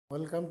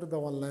Welcome to the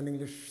online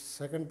English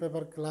second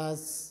paper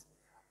class.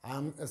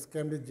 I'm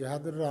SKMD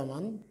Jihadur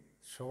Rahman,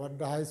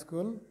 Showadda High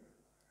School.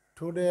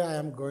 Today I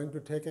am going to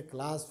take a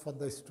class for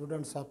the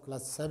students of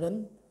class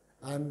 7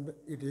 and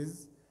it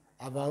is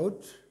about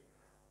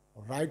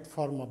right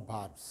form of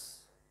verbs.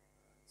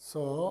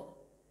 So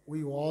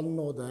we all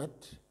know that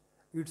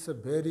it's a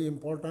very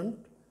important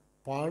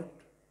part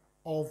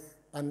of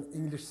an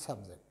English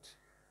subject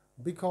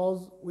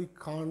because we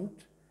can't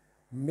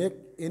make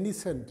any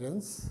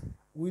sentence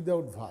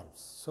without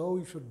verbs. So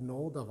we should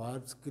know the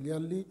verbs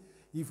clearly.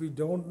 If we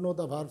don't know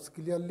the verbs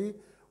clearly,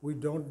 we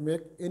don't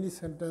make any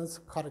sentence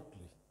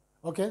correctly.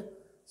 Okay?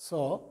 So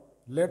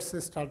let's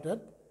start it.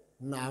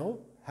 Now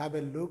have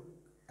a look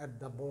at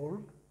the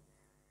board.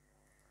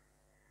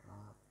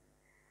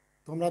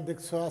 তোমরা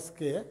দেখছো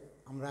আজকে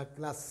আমরা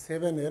class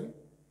 7 এর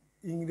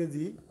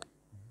ইংরেজি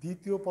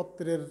দ্বিতীয়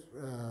পত্রের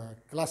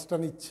ক্লাসটা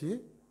নিচ্ছি।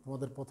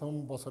 তোমাদের প্রথম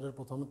বছরের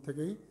প্রথম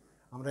থেকেই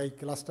আমরা এই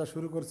ক্লাসটা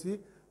শুরু করছি।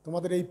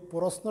 তোমাদের এই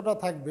প্রশ্নটা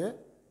থাকবে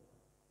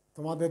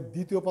তোমাদের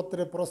দ্বিতীয়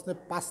পত্রের প্রশ্নে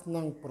 5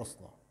 নং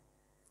প্রশ্ন।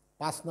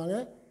 5 নংয়ে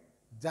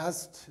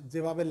জাস্ট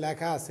যেভাবে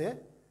লেখা আছে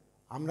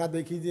আমরা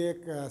দেখি যে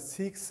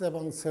 6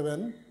 এবং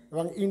 7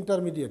 এবং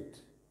ইন্টারমিডিয়েট,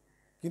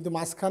 কিন্তু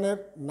মাঝখানের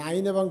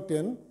 9 এবং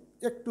 10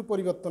 একটু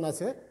পরিবর্তন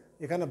আছে।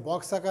 এখানে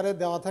বক্স আকারে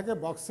দেওয়া থাকে,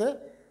 বক্সে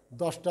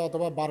 10টা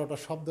অথবা 12টা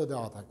শব্দ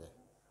দেওয়া থাকে।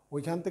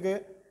 ওইখান থেকে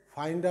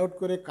ফাইন্ড আউট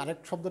করে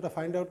কারেক্ট শব্দটা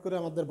ফাইন্ড আউট করে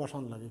আমাদের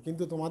বসানো লাগে।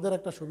 কিন্তু তোমাদের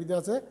একটা সুবিধা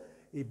আছে,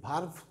 এই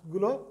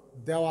ভার্বসগুলো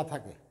দেওয়া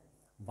থাকে।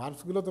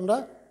 ভার্বসগুলো তোমরা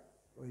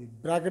ওই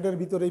ব্র্যাকেটের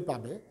ভিতরেই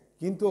পাবে,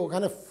 কিন্তু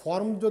ওখানে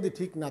ফর্ম যদি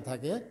ঠিক না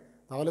থাকে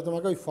তাহলে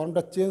তোমাকে ওই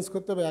ফর্মটা চেঞ্জ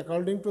করতে হবে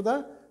according to the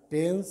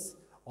tense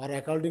or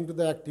according to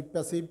the active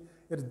passive.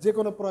 এর যে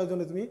কোনো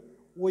প্রয়োজনে তুমি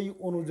ওই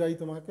অনুযায়ী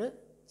তোমাকে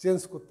চেঞ্জ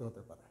করতে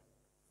হতে পারে।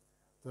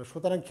 তো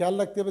সুতরাং খেয়াল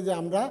রাখতে হবে যে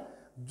আমরা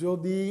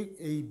যদি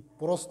এই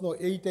প্রশ্ন,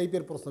 এই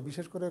টাইপের প্রশ্ন,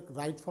 বিশেষ করে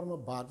রাইট ফর্ম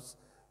অফ ভার্বস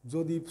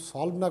যদি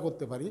সলভ না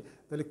করতে পারি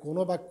তাহলে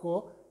কোনো বাক্য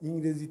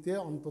ইংরেজিতে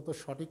অন্তত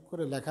সঠিক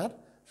করে লেখার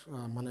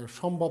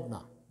সম্ভব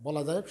না,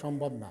 বলা যায়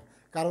সম্ভব না।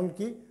 কারণ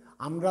কি,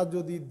 আমরা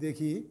যদি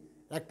দেখি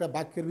একটা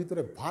বাক্যের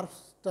ভিতরে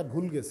ভার্বসটা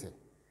ভুল গেছে,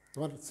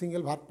 তোমার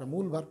সিঙ্গেল ভার্বটা,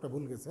 মূল ভার্বটা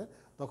ভুল গেছে,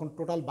 তখন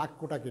টোটাল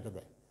বাক্যটা কেটে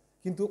দেয়।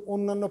 কিন্তু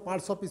অন্যান্য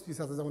পার্টস অফ স্পিচ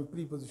আছে, যেমন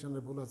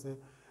প্রিপোজিশনের ভুল আছে,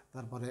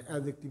 তারপরে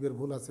অ্যাডজেক্টিভের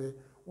ভুল আছে,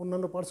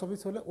 অন্যান্য পার্টস অফ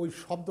স্পিচ হলে ওই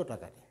শব্দটা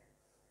কাটে।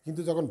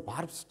 কিন্তু যখন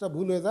ভার্বসটা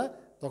ভুল হয়ে যায়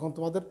তখন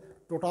তোমাদের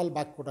টোটাল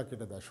বাক্যটা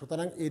কেটে দেয়।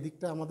 সুতরাং এই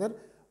দিকটা আমাদের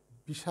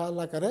বিশাল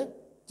আকারে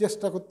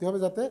চেষ্টা করতে হবে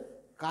যাতে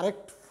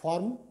কারেক্ট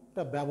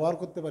ফর্মটা ব্যবহার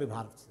করতে পারি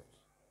ভার্বসের।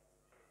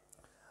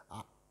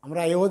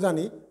 আমরা এও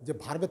জানি যে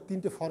ভার্বের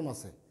 3টে ফর্ম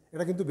আছে,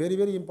 এটা কিন্তু ভেরি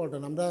ভেরি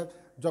ইম্পর্ট্যান্ট। আমরা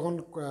যখন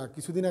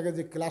কিছুদিন আগে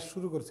যে ক্লাস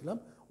শুরু করেছিলাম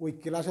ওই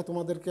ক্লাসে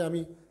তোমাদেরকে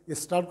আমি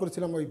স্টার্ট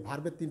করেছিলাম ওই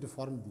ভার্বের 3টে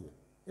ফর্ম দিয়ে।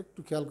 একটু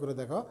খেয়াল করে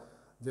দেখো,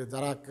 যে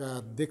যারা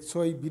দেখছো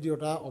এই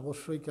ভিডিওটা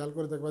অবশ্যই খেয়াল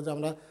করে দেখবে যে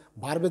আমরা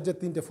ভার্বের যে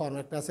 3টে ফর্ম,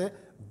 একটা আছে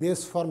বেস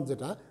ফর্ম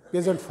যেটা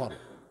প্রেজেন্ট ফর্ম,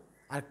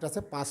 আরেকটা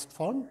আছে পাস্ট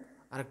ফর্ম,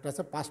 আরেকটা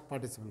আছে পাস্ট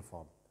পার্টিসিপল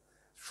ফর্ম।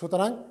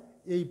 সুতরাং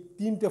এই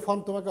 3টে ফর্ম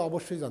তোমাকে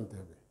অবশ্যই জানতে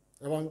হবে।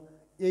 এবং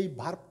এই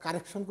ভার্ব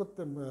কারেকশন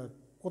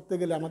করতে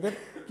গেলে আমাদের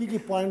কি কি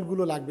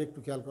পয়েন্টগুলো লাগবে একটু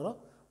খেয়াল করো।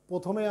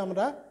 প্রথমে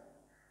আমরা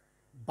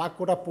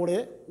বাক্যটা পড়ে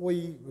ওই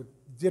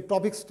যে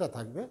টপিক্সটা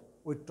থাকবে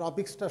ওই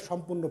টপিক্সটা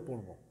সম্পূর্ণ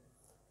পড়ব।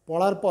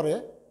 পড়ার পরে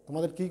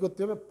তোমাদের কী করতে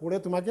হবে, পড়ে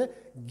তোমাকে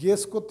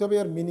গেস করতে হবে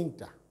এর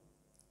মিনিংটা।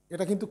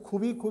 এটা কিন্তু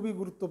খুবই খুবই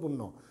গুরুত্বপূর্ণ।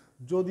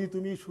 যদি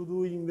তুমি শুধু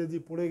ইংরেজি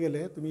পড়ে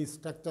গেলে, তুমি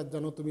স্ট্রাকচার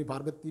জানো, তুমি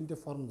ভার্বের 3টে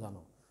ফর্ম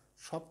জানো,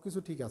 সব কিছু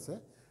ঠিক আছে,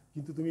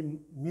 কিন্তু তুমি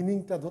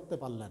মিনিংটা ধরতে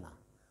পারলে না,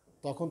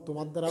 তখন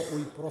তোমার দ্বারা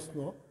ওই প্রশ্ন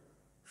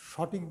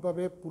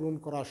সঠিকভাবে পূরণ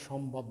করা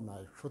সম্ভব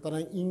নয়।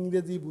 সুতরাং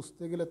ইংরেজি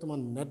বুঝতে গেলে তোমার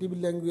নেটিভ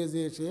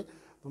ল্যাঙ্গুয়েজে এসে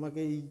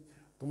তোমাকে এই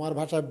তোমার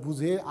ভাষায়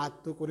বুঝে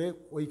আয়ত্ত করে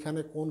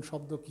ওইখানে কোন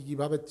শব্দ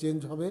কীভাবে চেঞ্জ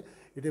হবে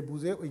এটা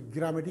বুঝে ওই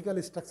গ্রামেটিক্যাল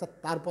স্ট্রাকচার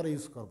তারপরে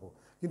ইউজ করব।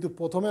 কিন্তু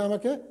প্রথমে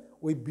আমাকে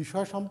ওই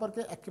বিষয়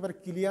সম্পর্কে একেবারে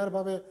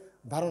ক্লিয়ারভাবে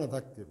ধারণা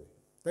থাকতে হবে।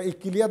 তাই এই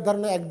ক্লিয়ার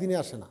ধারণা একদিনে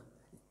আসে না,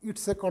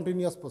 ইটস এ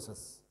কন্টিনিউয়াস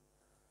প্রসেস।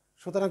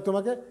 সুতরাং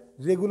তোমাকে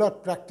রেগুলার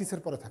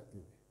প্র্যাকটিসের পরে থাকতে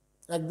হবে।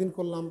 একদিন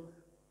করলাম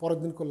পরের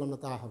দিন করলাম না,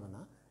 তা হবে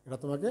না। এটা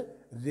তোমাকে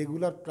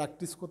রেগুলার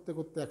প্র্যাকটিস করতে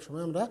করতে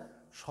একসময় আমরা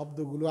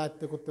শব্দগুলো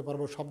আয়ত্ত করতে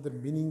পারবো, শব্দের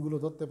মিনিংগুলো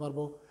ধরতে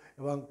পারবো,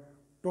 এবং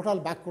টোটাল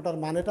বাক্যটার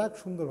মানেটা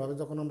সুন্দরভাবে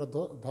যখন আমরা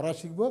ধরা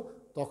শিখব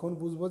তখন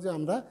বুঝবো যে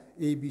আমরা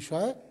এই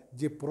বিষয়ে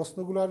যে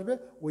প্রশ্নগুলো আসবে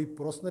ওই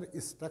প্রশ্নের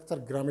স্ট্রাকচার,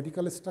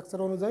 গ্রামেটিক্যাল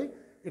স্ট্রাকচার অনুযায়ী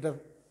এটা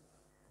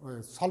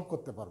সলভ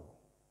করতে পারবো।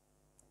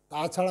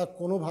 তাছাড়া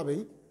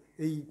কোনোভাবেই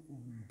এই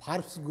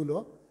ভার্বসগুলো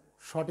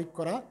সঠিক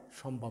করা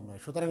সম্ভব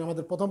নয়। সুতরাং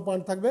আমাদের প্রথম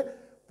পয়েন্ট থাকবে,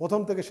 প্রথম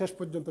থেকে শেষ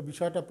পর্যন্ত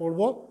বিষয়টা পড়ব।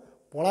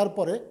 পড়ার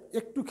পরে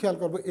একটু খেয়াল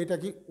করব এটা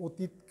কি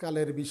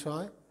অতীতকালের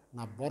বিষয়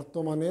না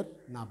বর্তমানের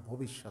না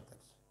ভবিষ্যতের।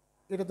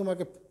 এটা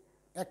তোমাকে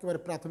একেবারে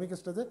প্রাথমিক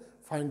স্টেজে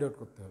ফাইন্ড আউট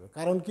করতে হবে।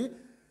 কারণ কি,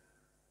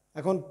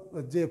 এখন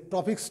যে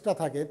টপিক্সটা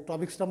থাকে,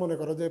 টপিক্সটা মনে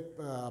করো যে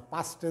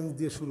পাস্ট টেন্স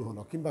দিয়ে শুরু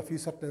হলো কিংবা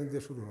ফিউচার টেন্স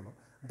দিয়ে শুরু হলো।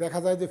 দেখা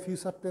যায় যে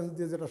ফিউচার টেন্স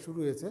দিয়ে যেটা শুরু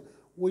হয়েছে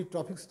ওই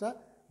টপিক্সটা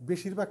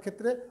বেশিরভাগ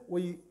ক্ষেত্রে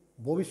ওই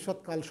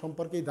ভবিষ্যৎকাল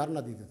সম্পর্কেই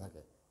ধারণা দিতে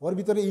থাকে। ওর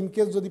ভিতরে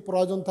ইনকেস যদি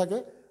প্রয়োজন থাকে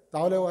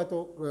তাহলে হয়তো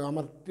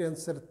আমার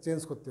টেন্সের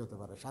চেঞ্জ করতে হতে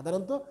পারে।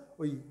 সাধারণত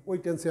ওই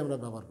টেন্সে আমরা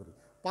ব্যবহার করি।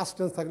 পাস্ট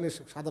টেন্স থাকলে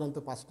সাধারণত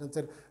পাস্ট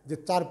টেন্সের যে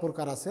 4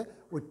 প্রকার আছে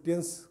ওই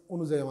টেন্স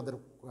অনুযায়ী আমাদের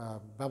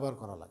ব্যবহার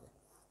করা লাগে।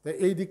 তো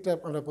এই দিকটা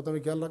আমরা প্রথমে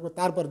খেয়াল রাখবো।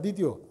 তারপর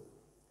দ্বিতীয়,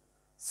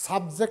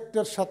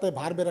 সাবজেক্টের সাথে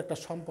ভার্বের একটা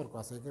সম্পর্ক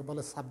আছে, একে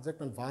বলে subject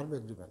and verb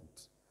agreement.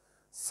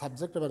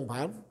 Subject এবং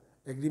ভার্ব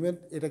এগ্রিমেন্ট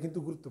এটা কিন্তু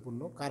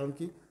গুরুত্বপূর্ণ, কারণ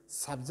কি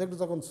সাবজেক্ট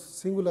যখন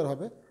সিঙ্গুলার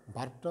হবে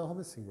ভার্বটাও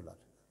হবে সিঙ্গুলার,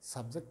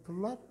 সাবজেক্ট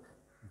প্লুরাল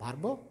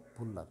ভার্বও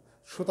প্লুরাল।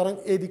 সুতরাং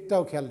এই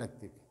দিকটাও খেয়াল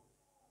রাখতে হবে।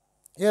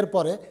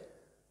 এরপরে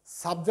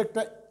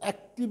সাবজেক্টটা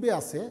অ্যাক্টিভে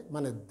আছে,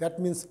 মানে দ্যাট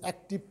মিন্স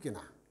অ্যাক্টিভ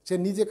কিনা, সে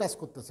নিজে কাজ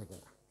করতেছে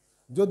কিনা।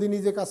 যদি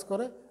নিজে কাজ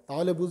করে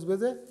তাহলে বুঝবে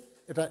যে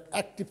এটা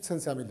অ্যাক্টিভ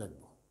সেন্সে আমি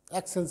লিখবো,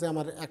 এক সেন্সে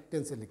আমার এক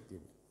টেন্সে লিখতে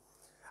হবে।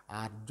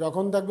 আর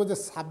যখন দেখবো যে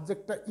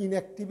সাবজেক্টটা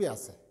ইনঅ্যাক্টিভে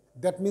আছে,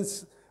 দ্যাট মিন্স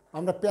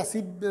আমরা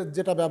প্যাসিভ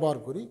যেটা ব্যবহার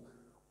করি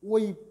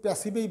ওই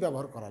প্যাসিভেই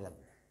ব্যবহার করা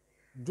লাগবে।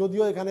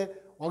 যদিও এখানে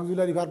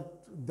অক্সিলারি ভার্ব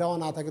দেওয়া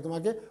না থাকে,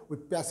 তোমাকে ওই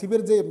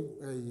প্যাসিভের যে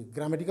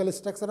গ্রামেটিক্যাল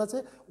স্ট্রাকচার আছে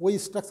ওই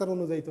স্ট্রাকচার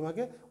অনুযায়ী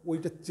তোমাকে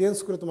ওইটা চেঞ্জ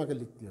করে তোমাকে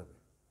লিখতে হবে।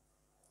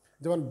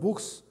 যেমন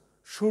বুকস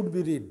শুড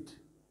বি রিড,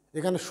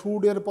 এখানে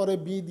শুডের পরে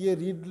বি দিয়ে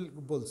রিড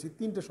বলছি,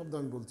 3টে শব্দ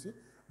আমি বলছি।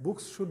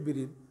 বুকস শুড বি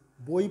রিড,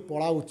 বই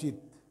পড়া উচিত,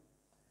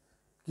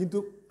 কিন্তু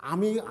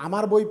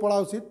আমার বই পড়া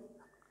উচিত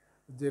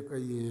যে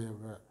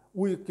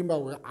কিংবা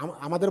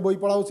আমাদের বই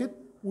পড়া উচিত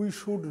উই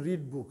শুড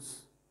রিড বুকস,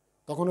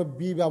 তখনও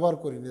বি ব্যবহার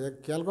করিনি।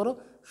 খেয়াল করো,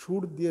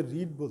 শুড দিয়ে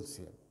রিড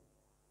বলছি,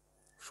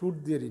 শুড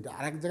দিয়ে রিড।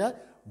 আর এক জায়গায়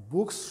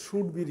বুকস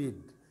শুড বি রিড,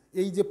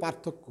 এই যে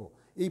পার্থক্য,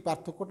 এই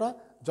পার্থক্যটা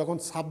যখন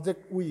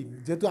সাবজেক্ট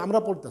যেহেতু আমরা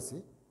পড়তেছি,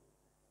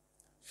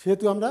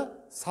 সেহেতু আমরা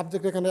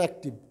সাবজেক্ট এখানে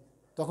অ্যাক্টিভ,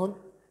 তখন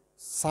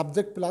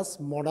subject plus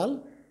modal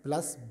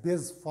plus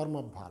base form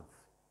of verb,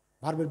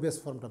 ভার্বের বেস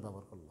ফর্মটা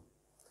ব্যবহার করলাম।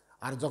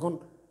 আর যখন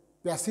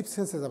প্যাসিভ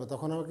সেন্সে যাবে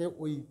তখন আমাকে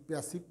ওই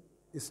প্যাসিভ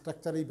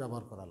স্ট্রাকচারেই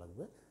ব্যবহার করা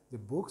লাগবে, যে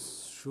বুকস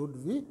শুড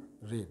বি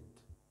রিড।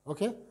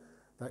 ওকে,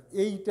 তা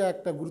এইটা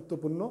একটা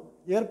গুরুত্বপূর্ণ।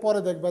 এরপরে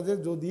দেখবা যে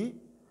যদি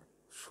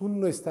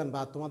শূন্য স্থান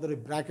বা তোমাদের ওই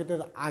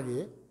ব্র্যাকেটের আগে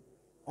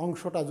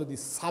অংশটা যদি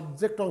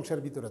সাবজেক্ট অংশের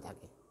ভিতরে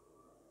থাকে,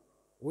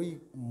 ওই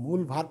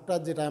মূল ভার্বটা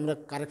যেটা আমরা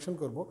কারেকশন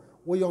করব,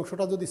 ওই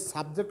অংশটা যদি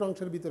সাবজেক্ট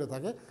অংশের ভিতরে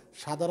থাকে,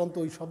 সাধারণত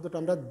ওই শব্দটা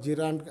আমরা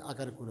জেরান্ড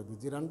আকারে করে দিই।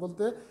 জেরান্ড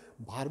বলতে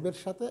ভার্বের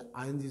সাথে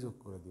আইএনজি যোগ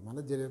করে দিই,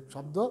 মানে যে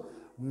শব্দ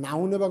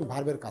নাউন এবং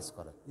ভার্বের কাজ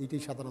করে,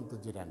 এইটাই সাধারণত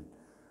জেরান্ড।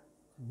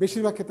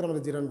 বেশিরভাগ ক্ষেত্রে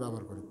আমরা জেরান্ড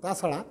ব্যবহার করি।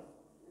 তাছাড়া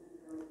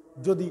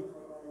যদি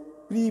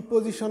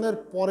প্রিপোজিশনের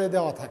পরে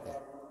দেওয়া থাকে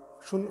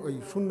ওই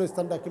শূন্য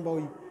স্থানটা কিংবা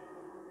ওই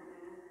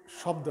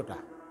শব্দটা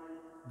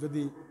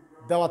যদি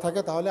দেওয়া থাকে,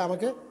 তাহলে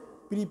আমাকে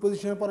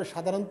প্রিপোজিশনের পরে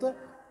সাধারণত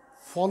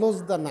ফলোজ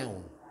দ্য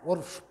নাউন, ওর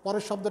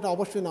পরের শব্দটা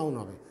অবশ্যই নাউন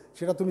হবে।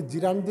 সেটা তুমি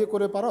জিরান দিয়ে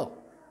করে পারো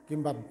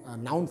কিংবা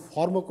নাউন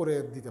ফর্মও করে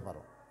দিতে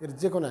পারো, এর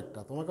যে কোনো একটা।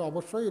 তোমাকে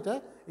অবশ্যই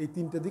এই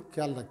 3টে দিক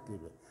খেয়াল রাখতে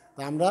হবে।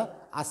 তা আমরা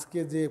আজকে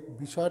যে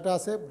বিষয়টা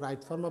আছে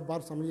রাইট ফর্ম অফ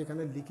ভার্বস, আমি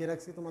এখানে লিখে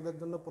রাখছি তোমাদের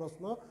জন্য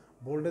প্রশ্ন,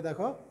 বোল্ডে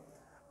দেখো।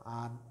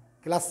 আর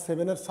ক্লাস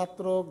 7-এর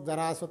ছাত্র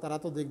যারা আছো তারা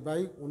তো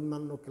দেখবাই,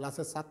 অন্যান্য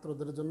ক্লাসের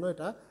ছাত্রদের জন্য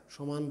এটা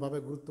সমানভাবে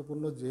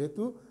গুরুত্বপূর্ণ,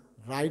 যেহেতু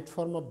রাইট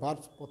ফর্ম অফ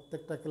ভার্বস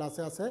প্রত্যেকটা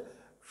ক্লাসে আছে।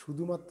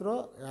 শুধুমাত্র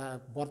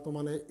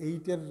বর্তমানে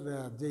 8-এর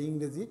যে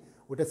ইংরেজি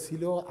ওটা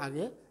ছিল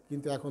আগে,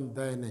 কিন্তু এখন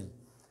দেয় নেই,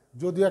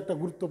 যদিও একটা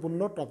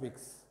গুরুত্বপূর্ণ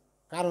টপিকস।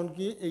 কারণ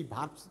কি, এই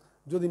ভার্বস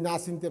যদি না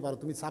চিনতে পারো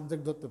তুমি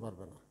সাবজেক্ট ধরতে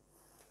পারবে না,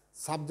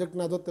 সাবজেক্ট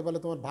না ধরতে পারলে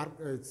তোমার ভার্ব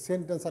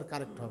সেন্টেন্স আর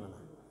কারেক্ট হবে না।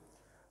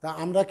 তা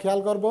আমরা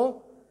খেয়াল করব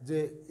যে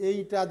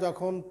এইটা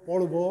যখন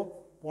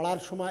পড়ার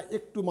সময়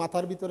একটু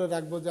মাথার ভিতরে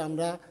রাখবো যে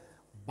আমরা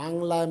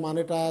বাংলায়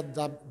মানেটা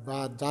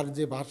যার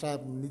যে ভাষা,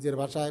 নিজের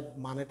ভাষায়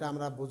মানেটা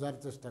আমরা বোঝার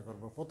চেষ্টা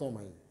করব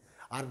প্রথমেই।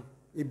 আর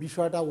এই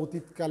বিষয়টা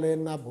অতীতকালের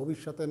না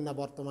ভবিষ্যতের না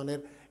বর্তমানের,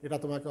 এটা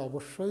তোমাকে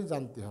অবশ্যই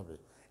জানতে হবে।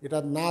 এটা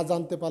না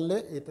জানতে পারলে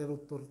এটার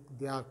উত্তর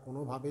দেওয়া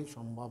কোনোভাবেই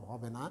সম্ভব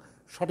হবে না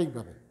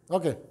সঠিকভাবে।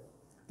 ওকে,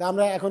 তা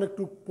আমরা এখন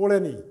একটু পড়ে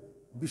নিই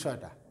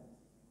বিষয়টা।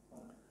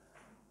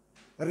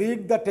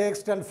 Read the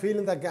text and fill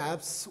in the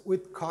gaps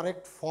with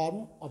correct form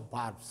of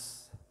verbs.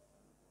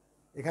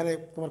 এখানে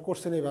তোমার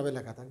কোশ্চেন এইভাবে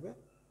লেখা থাকবে,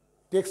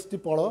 টেক্সটটি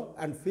পড়ো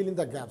and fill in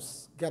the gaps,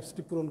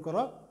 গ্যাপসটি পূরণ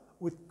করো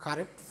with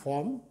correct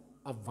form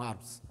of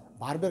verbs,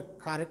 ভার্বের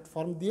কারেক্ট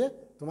ফর্ম দিয়ে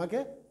তোমাকে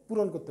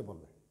পূরণ করতে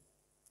বলবে।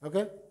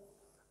 ওকে,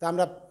 তা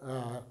আমরা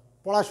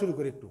পড়া শুরু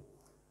করি একটু।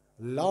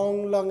 Long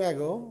long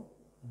ago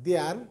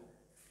there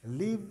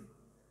leave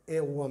a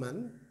woman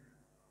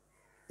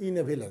in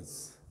a village,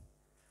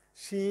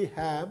 she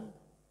had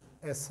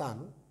a son,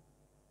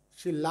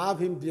 she loved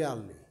him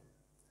dearly,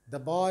 the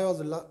boy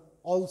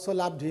also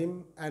loved him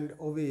and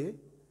obeyed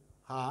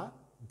her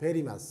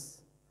very much.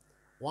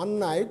 One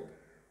night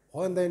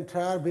when the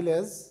entire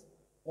village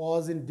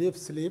was in deep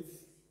sleep,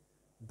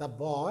 the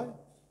boy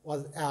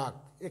was awake.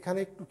 এখানে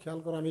একটু খেয়াল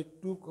করো, আমি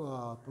একটু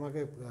তোমাকে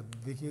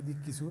দেখিয়ে দিই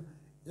কিছু।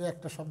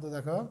 একটা শব্দ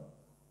দেখো,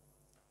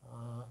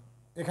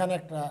 এখানে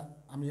একটা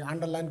আমি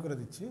আন্ডারলাইন করে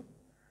দিচ্ছি,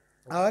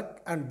 awake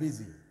and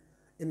busy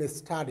in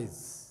studies.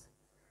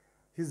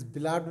 His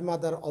beloved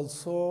mother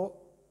also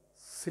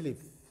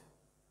sleep.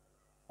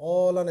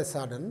 All on a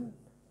sudden,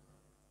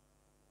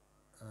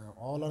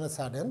 all on a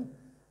sudden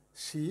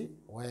she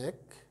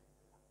wake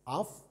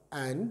up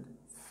and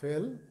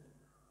fell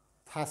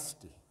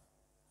thirsty.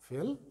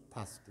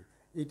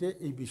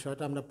 এই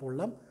বিষয়টা আমরা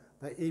পড়লাম।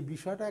 তাই এই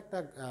বিষয়টা একটা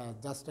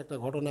জাস্ট একটা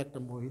ঘটনা, একটা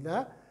মহিলা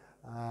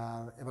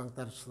এবং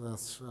তার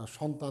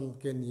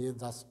সন্তানকে নিয়ে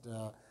জাস্ট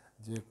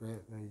যে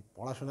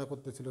পড়াশোনা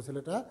করতেছিল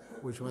ছেলেটা,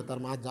 ওই সময় তার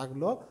মা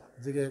জাগলো,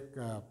 জেগে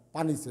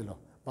পানি ছিল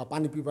বা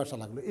পানি পিপাসা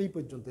লাগলো, এই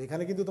পর্যন্ত।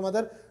 এখানে কিন্তু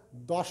তোমাদের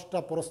 10টা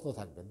প্রশ্ন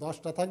থাকবে,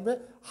 10টা থাকবে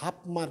হাফ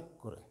মার্ক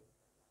করে।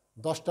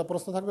 10টা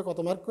প্রশ্ন থাকবে কত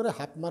মার্ক করে?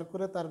 হাফ মার্ক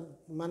করে। তার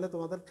মানে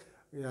তোমাদের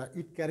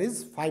ইট ক্যারিজ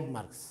 5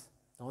 মার্কস,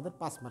 তোমাদের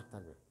 5 মার্ক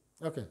থাকবে।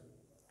 ওকে।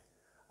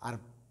 আর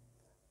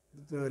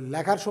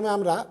লেখার সময়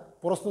আমরা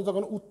প্রশ্ন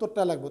যখন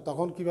উত্তরটা লাগবো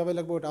তখন কিভাবে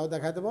লাগবো ওটাও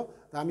দেখাই দেবো।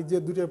 তা আমি যে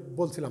দুটো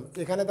বলছিলাম,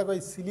 এখানে দেখো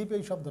এই স্লিপ,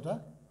 এই শব্দটা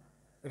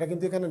এটা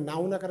কিন্তু এখানে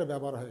নাউন আকারে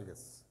ব্যবহার হয়ে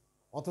গেছে,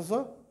 অথচ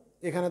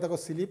এখানে দেখো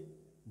স্লিপ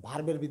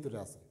ভার্বের ভিতরে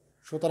আছে।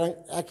 সুতরাং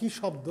একই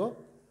শব্দ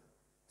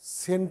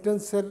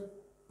সেন্টেন্সের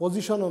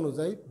পজিশন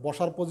অনুযায়ী,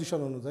 বসার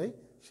পজিশন অনুযায়ী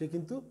সে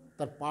কিন্তু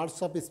তার পার্টস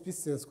অফ স্পিচ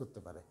চেঞ্জ করতে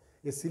পারে।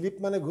 এ স্লিপ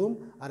মানে ঘুম,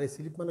 আর এই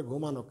স্লিপ মানে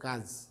ঘুমানো,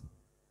 কাজ।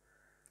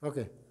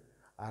 ওকে।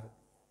 আর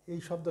এই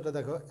শব্দটা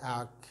দেখো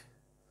এক,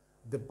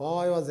 দ্য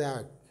বয় ওয়াজ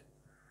এক,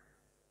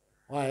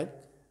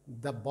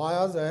 দ্য বয়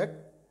ওয়াজ এক।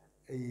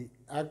 এই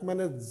এক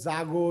মানে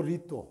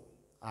জাগরিত,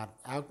 আর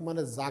এক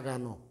মানে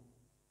জাগানো।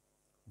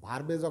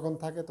 ভার্বে যখন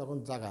থাকে তখন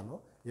জাগানো।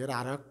 এর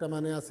আর একটা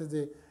মানে আছে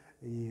যে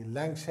এই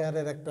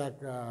ল্যাঙ্কশায়ারের একটা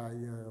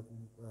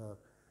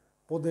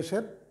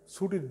প্রদেশের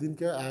ছুটির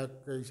দিনকে এক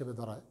হিসেবে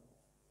ধরায়।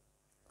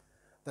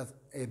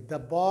 দ্য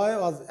বয়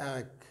ওয়াজ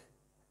এক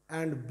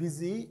অ্যান্ড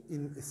বিজি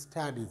ইন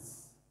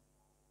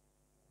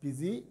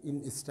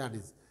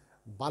স্টাডিজ।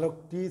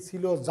 বালকটি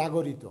ছিল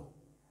জাগরিত,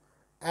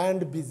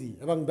 অ্যান্ড বিজি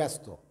এবং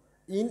ব্যস্ত,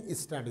 ইন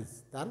স্টাডিজ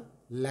তার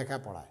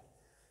লেখাপড়ায়।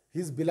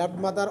 His beloved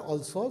mother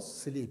also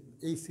slip.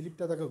 এই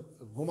স্লিপটা তাকে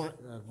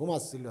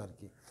ঘুমাচ্ছিল আর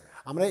কি।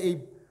 আমরা এই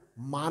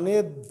মানে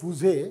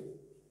বুঝে,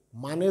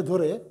 মানে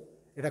ধরে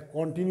এটা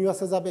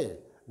কন্টিনিউয়াসে যাবে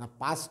না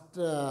পাস্ট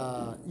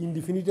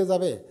ইনডিফিনিটে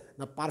যাবে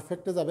না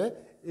পারফেক্টে যাবে,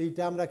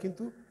 এইটা আমরা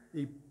কিন্তু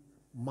এই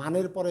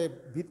মানের পরে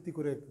ভিত্তি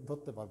করে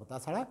ধরতে পারবো।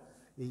 তাছাড়া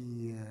এই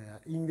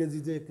ইংরেজি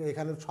যে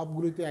এখানে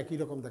সবগুলোই তো একই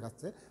রকম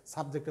দেখাচ্ছে,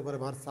 সাবজেক্টে পরে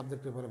ভার,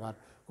 সাবজেক্টে পরে ভার।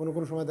 কোনো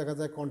কোনো সময় দেখা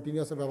যায়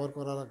কন্টিনিউয়াসে ব্যবহার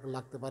করা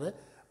লাগতে পারে,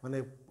 মানে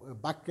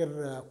বাক্যের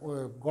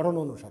গঠন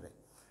অনুসারে।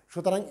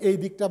 সুতরাং এই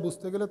দিকটা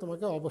বুঝতে গেলে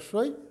তোমাকে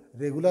অবশ্যই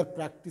রেগুলার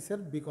প্র্যাকটিসের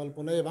বিকল্প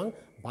নেই, এবং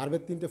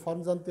ভার্বের 3টে ফর্ম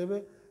জানতে হবে,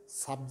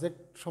 সাবজেক্ট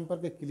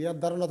সম্পর্কে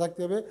ক্লিয়ার ধারণা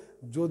থাকতে হবে।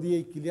 যদি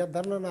এই ক্লিয়ার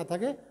ধারণা না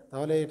থাকে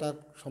তাহলে এটা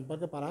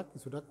সম্পর্কে পারা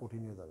কিছুটা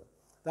কঠিন হয়ে যাবে।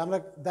 তা আমরা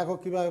দেখো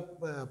কীভাবে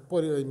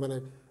মানে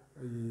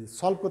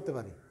সলভ করতে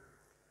পারি।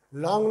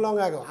 লং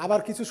অ্যাগো,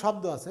 আবার কিছু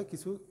শব্দ আছে,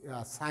 কিছু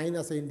সাইন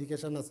আছে,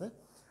 ইন্ডিকেশন আছে,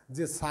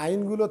 যে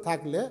সাইনগুলো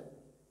থাকলে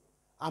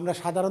আমরা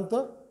সাধারণত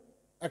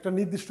একটা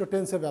নির্দিষ্ট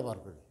টেন্সে ব্যবহার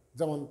করি।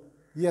 যেমন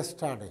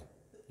yesterday,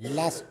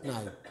 last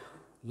night,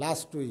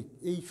 last week,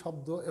 এই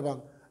শব্দ, এবং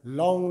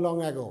লং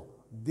অ্যাগো,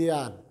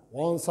 দেয়ার,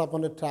 ওয়ান্স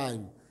আপন এ টাইম,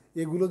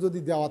 এগুলো যদি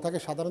দেওয়া থাকে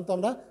সাধারণত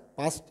আমরা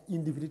পাস্ট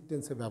ইনডিফিনিট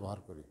টেন্সে ব্যবহার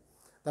করি।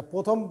 তা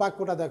প্রথম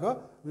বাক্যটা দেখো,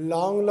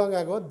 long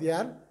ago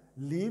there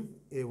leave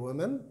A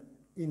women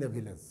in a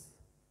village.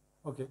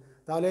 ওকে,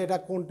 তাহলে এটা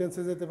কোন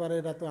টেন্সে যেতে পারে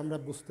এটা তো আমরা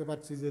বুঝতে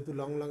পারছি, যেহেতু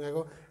লং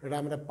অ্যাগো, এটা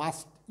আমরা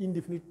পাস্ট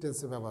ইনডিফিনিট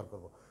টেন্সে ব্যবহার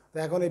করব। তো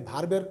এখন এই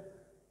ভার্বের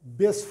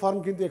বেস ফর্ম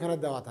কিন্তু এখানে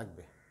দেওয়া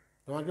থাকবে,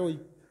 তোমাকে ওই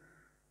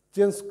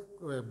চেঞ্জ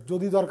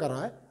যদি দরকার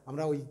হয়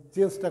আমরা ওই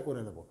চেঞ্জটা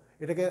করে নেব।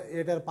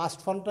 এটার পাস্ট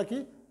ফর্মটা কি?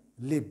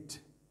 লিভড।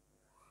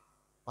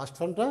 পাস্ট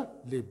ফর্মটা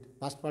লিভড,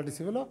 পাস্ট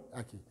পার্টিসিপেলও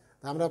একই।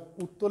 তা আমরা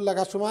উত্তর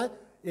লেখার সময়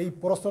এই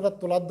প্রশ্নটা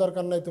তোলার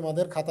দরকার নাই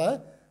তোমাদের খাতায়,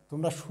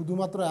 তোমরা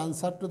শুধুমাত্র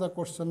অ্যান্সার টু দ্য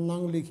কোশ্চেন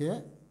নং লিখে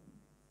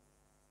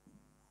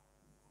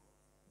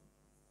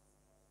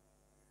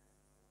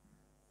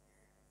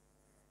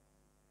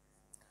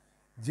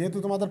যেহেতু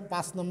তোমাদের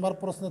 5 নম্বর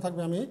প্রশ্ন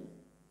থাকবে, আমি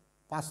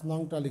 5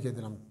 নংটা লিখে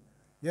দিলাম।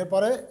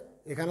 এরপরে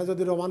এখানে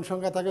যদি রোমান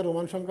সংখ্যা থাকে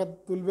রোমান সংখ্যা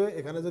তুলবে,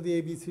 এখানে যদি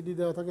ABCD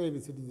দেওয়া থাকে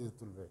ABCD দিয়ে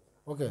তুলবে।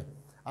 ওকে,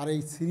 আর এই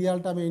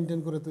সিরিয়ালটা মেনটেন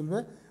করে তুলবে।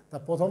 তা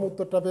প্রথম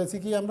উত্তরটা পেয়েছি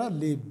কি আমরা?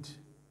 লিভড।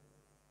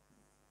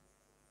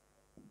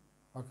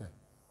 ওকে,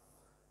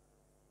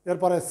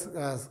 এরপরে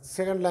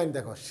সেকেন্ড লাইন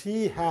দেখো, শি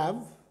হ্যাভ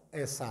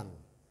এ সান,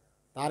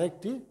 তার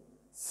একটি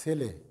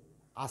ছেলে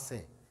আছে।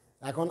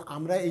 এখন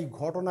আমরা এই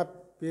ঘটনা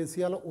পেয়েছি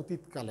হলো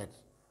অতীতকালের,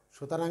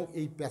 সুতরাং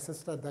এই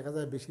প্যাসেজটা দেখা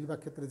যায় বেশিরভাগ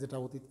ক্ষেত্রে যেটা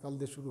অতীতকাল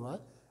দিয়ে শুরু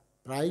হয়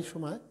প্রায়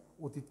সময়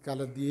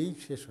অতীতকালের দিয়েই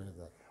শেষ হয়ে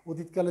যায়।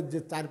 অতীতকালের যে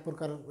 4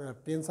 প্রকার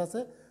টেন্স আছে,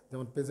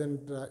 যেমন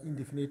present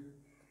indefinite,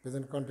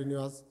 present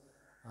continuous,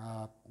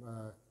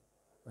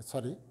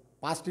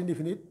 past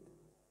indefinite,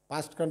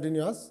 past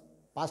continuous,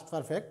 past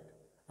perfect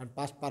and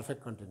past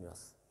perfect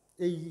continuous,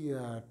 এই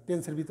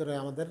টেন্সের ভিতরে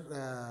আমাদের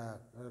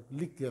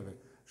লিখতে হবে।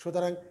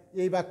 সুতরাং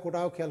এই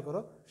বাক্যটাও খেয়াল করো,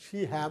 শি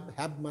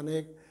হ্যাভ মানে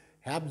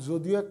হ্যাভ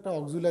যদিও একটা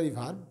অক্সিলারি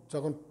ভার্ব,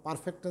 যখন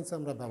পারফেক্ট টেন্সে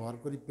আমরা ব্যবহার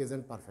করি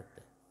প্রেজেন্ট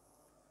পারফেক্টে।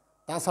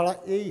 তাছাড়া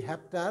এই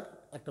হ্যাভটার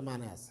একটা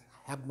মানে আছে,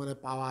 হ্যাভ মানে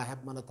পাওয়া, হ্যাভ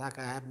মানে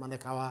থাকা, হ্যাভ মানে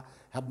খাওয়া,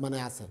 হ্যাভ মানে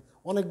আছে,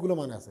 অনেকগুলো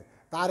মানে আছে।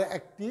 তার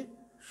একটি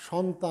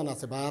সন্তান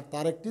আছে বা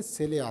তার একটি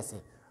ছেলে আছে।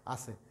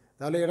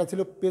 তাহলে এটা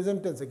ছিল প্রেজেন্ট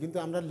টেন্সে, কিন্তু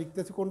আমরা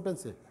লিখতেছি কোন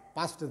টেন্সে?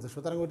 পাস্ট টেন্সে।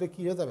 সুতরাং ওইটা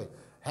কী হয়ে যাবে?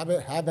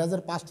 হ্যাভ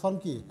হ্যাজের পাস্ট ফর্ম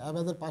কি? হ্যাভ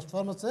হ্যাজের পাস্ট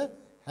ফর্ম হচ্ছে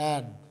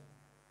had.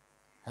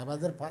 Have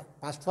হ্যাজের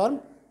past form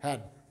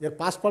had. এর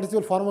পাস্ট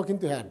পার্টিসিপল ফর্মও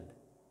কিন্তু হ্যাড,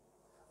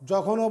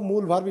 যখনও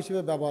মূল ভার্ব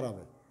হিসেবে ব্যবহার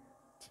হবে।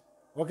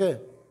 ওকে,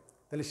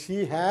 তাহলে she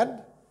had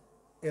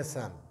a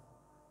San,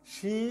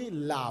 she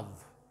love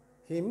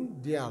him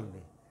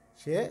dearly,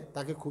 সে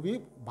তাকে খুবই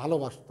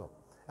ভালোবাসত।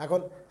 এখন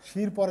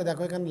শির পরে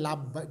দেখো এখানে লাভ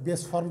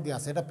বেস ফর্ম দেওয়া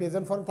আছে, এটা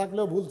প্রেজেন্ট ফর্ম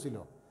থাকলেও ভুল ছিল।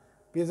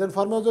 প্রেজেন্ট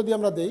ফর্মেও যদি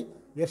আমরা দেই,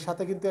 এর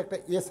সাথে কিন্তু একটা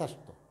এস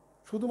আসতো,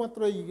 শুধুমাত্র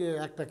এই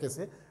একটা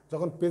কেসে,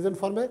 যখন প্রেজেন্ট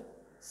ফর্মে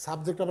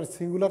সাবজেক্ট আবার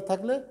সিঙ্গুলার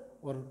থাকলে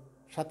ওর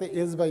সাথে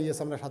এস বা ইএস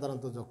আমরা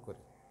সাধারণত যোগ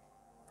করি।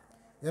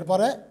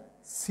 এরপরে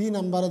সি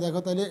নাম্বারে দেখো,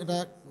 তাহলে এটা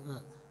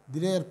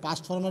দিলে এর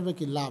পাস্ট ফর্ম আসবে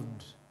কি? লাভড।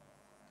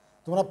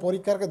 তোমরা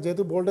পরীক্ষার,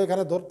 যেহেতু বোর্ডে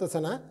এখানে ধরতেছে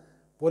না,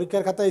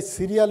 পরীক্ষার খাতায়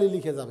সিরিয়ালি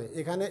লিখে যাবে,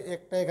 এখানে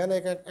একটা, এখানে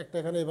একটা,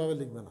 এখানে এভাবে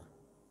লিখবে না,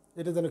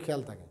 এটা যেন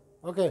খেয়াল থাকে।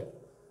 ওকে,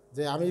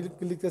 যে আমি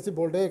লিখতেছি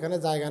বোর্ডে, এখানে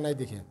জায়গা নাই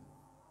দেখে।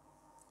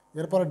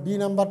 এরপরে ডি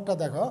নাম্বারটা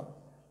দেখো,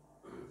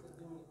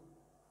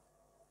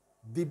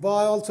 দি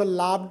বয় also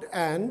loved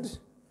and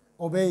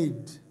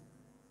ওবেইড।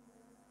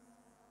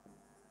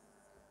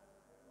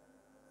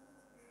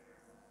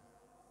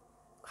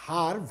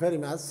 Her very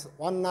much.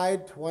 One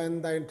night when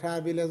the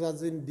entire village was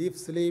in deep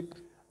sleep,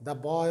 the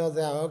boy was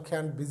awoke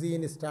and busy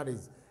in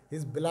studies.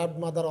 His beloved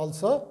mother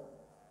also.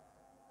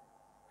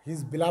 His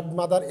beloved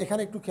mother,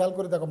 এখানে একটু খেয়াল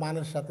করে দেখো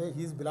মানের সাথে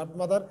his beloved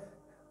mother,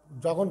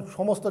 যখন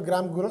সমস্ত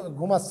গ্রাম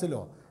ঘুমাচ্ছিল,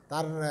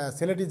 তার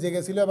ছেলেটি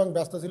জেগেছিল এবং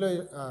ব্যস্ত ছিল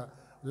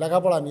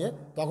লেখাপড়া নিয়ে,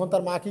 তখন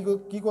তার মা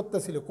কী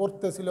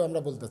করতেছিল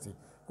আমরা বলতেছি,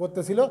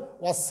 করতেছিল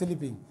ওয়াজ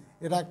স্লিপিং।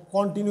 এটা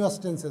কন্টিনিউয়াস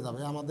টেন্সে যাবে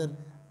আমাদের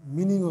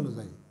মিনিং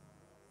অনুযায়ী।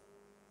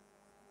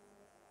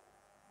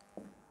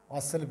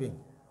 Was sleeping,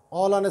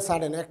 all on a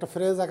sudden, একটা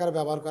ফ্রেজ আকারে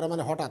ব্যবহার করা,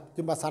 মানে হঠাৎ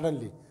কিংবা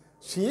সাডেনলি।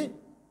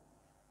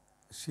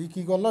 শি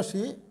কী করলো?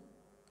 She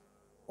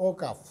woke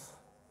up.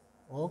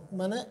 ওক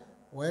মানে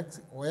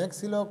ওয়েক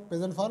ছিল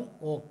present form,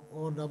 okay, O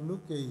W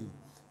কে ই,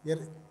 এর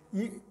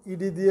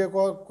ইডি দিয়ে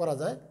করা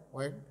যায়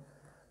ওয়েক,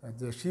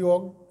 যে শি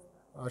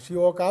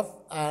ওক আপ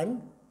অ্যান্ড।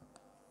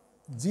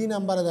 জি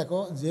নাম্বারে দেখো,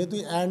 যেহেতু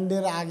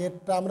অ্যান্ডের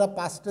আগেরটা আমরা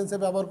পাস্ট টেন্সে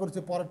ব্যবহার করছি,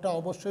 পরেরটা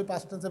অবশ্যই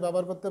পাস্ট টেন্সে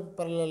ব্যবহার করতে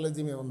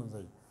প্যারালেলিজমে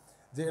অনুযায়ী,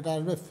 যে এটা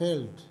আসবে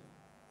ফেল্ট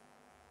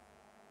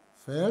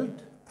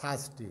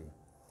থার্স্টি।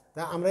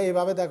 তা আমরা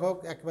এইভাবে দেখো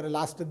একেবারে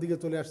লাস্টের দিকে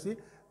চলে আসছি,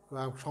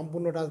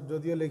 সম্পূর্ণটা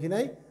যদিও লিখি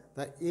নাই।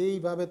 তা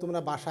এইভাবে তোমরা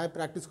বাসায়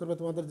প্র্যাকটিস করবে।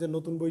 তোমাদের যে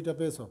নতুন বইটা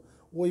পেয়েছো,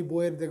 ওই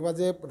বইয়ের দেখবা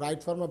যে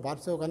রাইট ফর্মে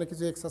ভার্বসে ওখানে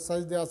কিছু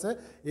এক্সারসাইজ দেওয়া আছে।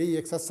 এই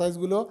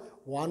এক্সারসাইজগুলো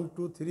 1,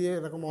 2, 3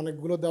 এরকম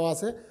অনেকগুলো দেওয়া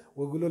আছে,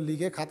 ওইগুলো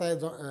লিখে খাতায়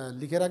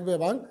লিখে রাখবে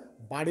এবং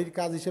বাড়ির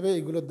কাজ হিসেবে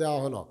এইগুলো দেওয়া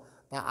হলো।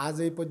 তা আজ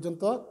এই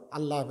পর্যন্ত,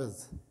 আল্লাহ হাফেজ।